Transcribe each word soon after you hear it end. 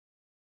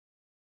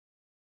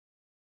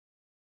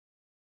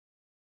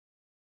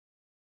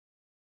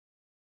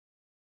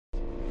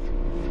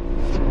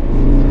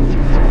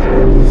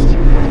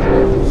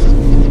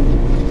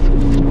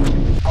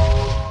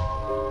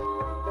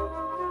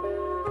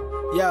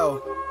Yo,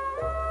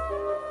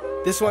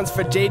 this one's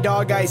for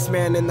J-Dog,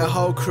 Iceman, and the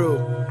whole crew.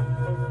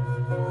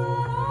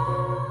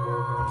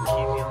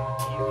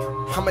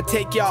 I'ma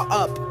take y'all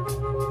up,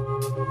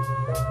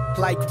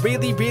 like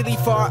really, really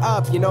far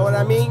up, you know what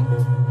I mean?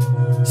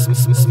 Some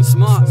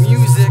smart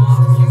music.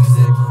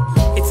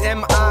 It's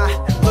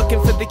M.I.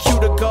 looking for the cue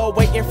to go,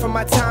 waiting for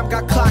my time,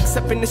 got clocks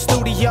up in the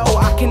studio.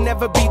 I can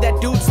never be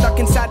that dude stuck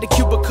inside the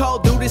cubicle.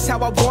 Do this how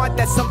I want,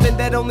 that's something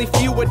that only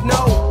few would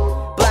know.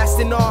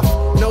 Blasting off,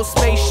 no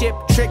spaceship,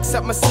 tricks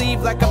up my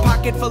sleeve like a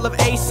pocket full of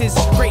aces.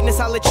 Greatness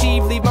I'll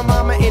achieve, leave my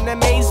mama in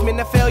amazement.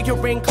 A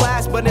failure in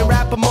class, but in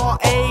rap I'm all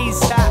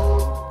A's.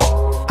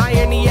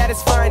 Irony at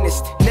its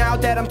finest. Now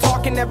that I'm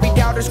talking, every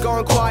doubter's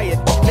going quiet.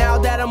 Now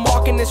that I'm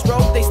walking this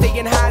road, they stay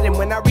in hiding.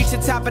 When I reach the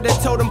top of the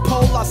totem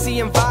pole, I'll see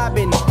them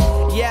vibing.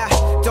 Yeah,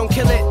 don't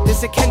kill it,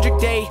 this a Kendrick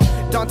day.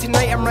 Dawn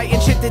tonight, I'm writing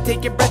shit to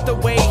take your breath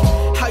away.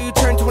 How you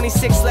turn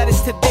 26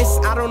 letters to this,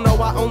 I don't know,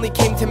 I only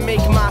came to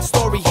make my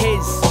story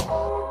his.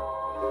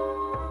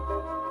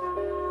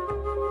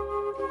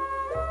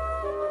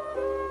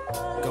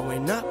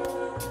 Going up.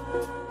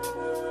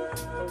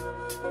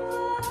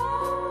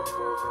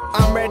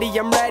 I'm ready,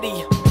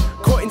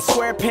 caught in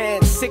square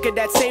pants. Sick of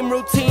that same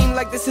routine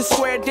like this is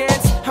square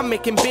dance. I'm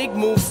making big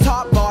moves,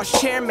 top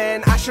boss,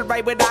 chairman. I should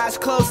write with eyes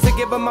closed to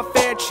give them a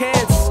fair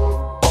chance.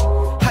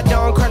 I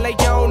don't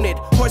Corleone it,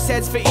 horse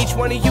heads for each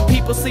one of you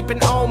people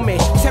sleeping on me.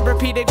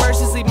 Therapeutic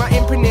verses leave my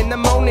imprint in the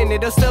morning.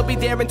 It'll still be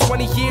there in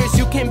 20 years,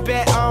 you can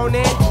bet on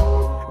it.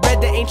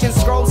 Read the ancient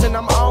scrolls and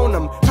I'm on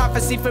them.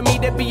 Prophecy for me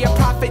to be a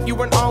prophet, you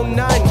weren't on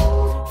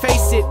none.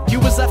 Face it, you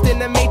was left in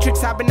the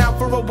matrix. I've been out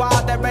for a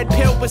while, that red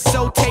pill was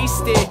so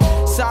tasted.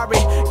 Sorry,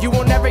 you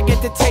won't ever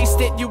get to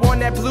taste it. You on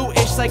that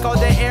bluish like all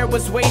the air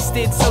was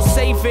wasted. So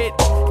save it,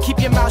 keep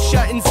your mouth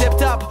shut and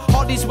zipped up.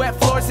 All these wet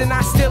floors and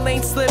I still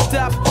ain't slipped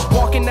up.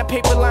 Walking the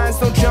paper lines,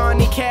 no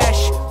Johnny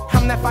Cash.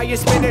 I'm that fire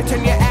spitter,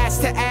 turn your ass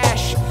to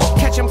ash.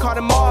 Catch him, caught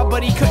him all,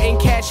 but he couldn't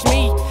catch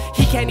me.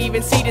 He can't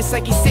even see this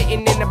like he's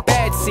sitting in a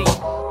bad seat.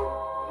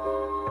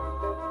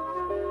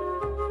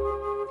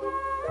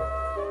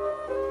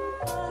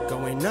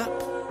 Going up.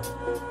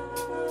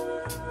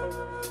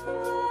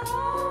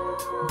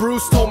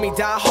 Bruce told me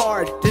die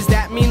hard, does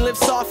that mean live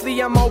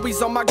softly? I'm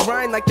always on my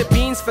grind like the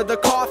beans for the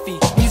coffee.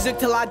 Music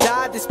till I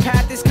die, this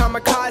path is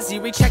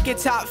kamikaze. Recheck your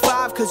top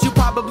 5 cause you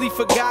probably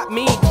forgot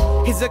me.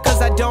 Is it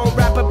cause I don't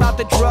rap about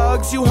the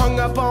drugs? You hung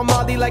up on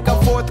Molly like a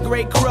 4th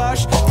grade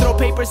crush. Throw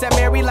papers at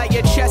Mary like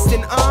your chest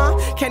and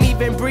can't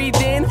even breathe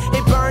in,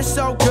 it burns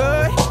so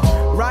good.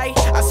 Right?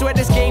 I swear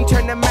this game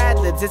turned to Mad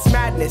Libs, it's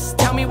madness.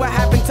 Tell me what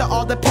happened to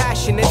all the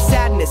passion and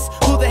sadness.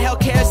 Who the hell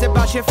cares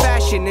about your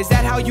fashion? Is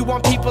that how you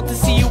want people to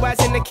see you as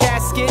in a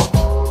casket?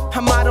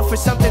 A model for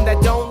something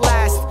that don't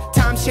last.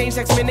 Times change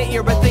next minute,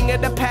 you're a thing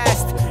of the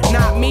past.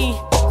 Not me,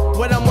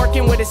 what I'm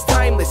working with is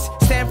timeless.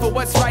 Stand for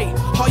what's right,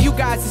 all you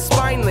guys is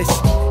spineless.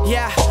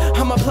 Yeah,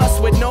 I'm a plus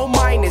with no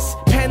minus.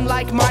 Pen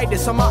like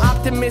Midas, I'm an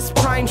Optimus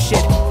Prime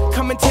shit.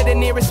 Coming to the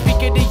nearest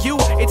speaker to you,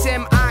 it's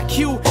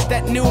MiQ,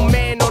 that new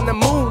man on the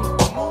moon.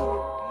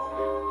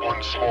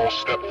 One small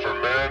step for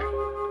man,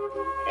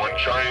 one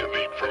giant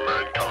leap for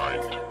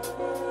mankind.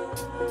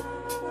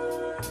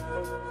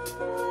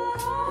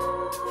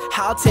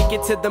 I'll take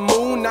it to the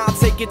moon, I'll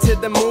take it to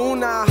the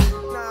moon, I'll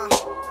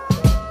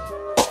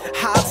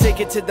take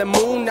it to the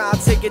moon, I'll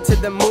take it to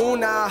the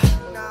moon,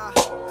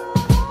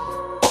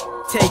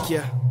 take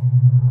ya.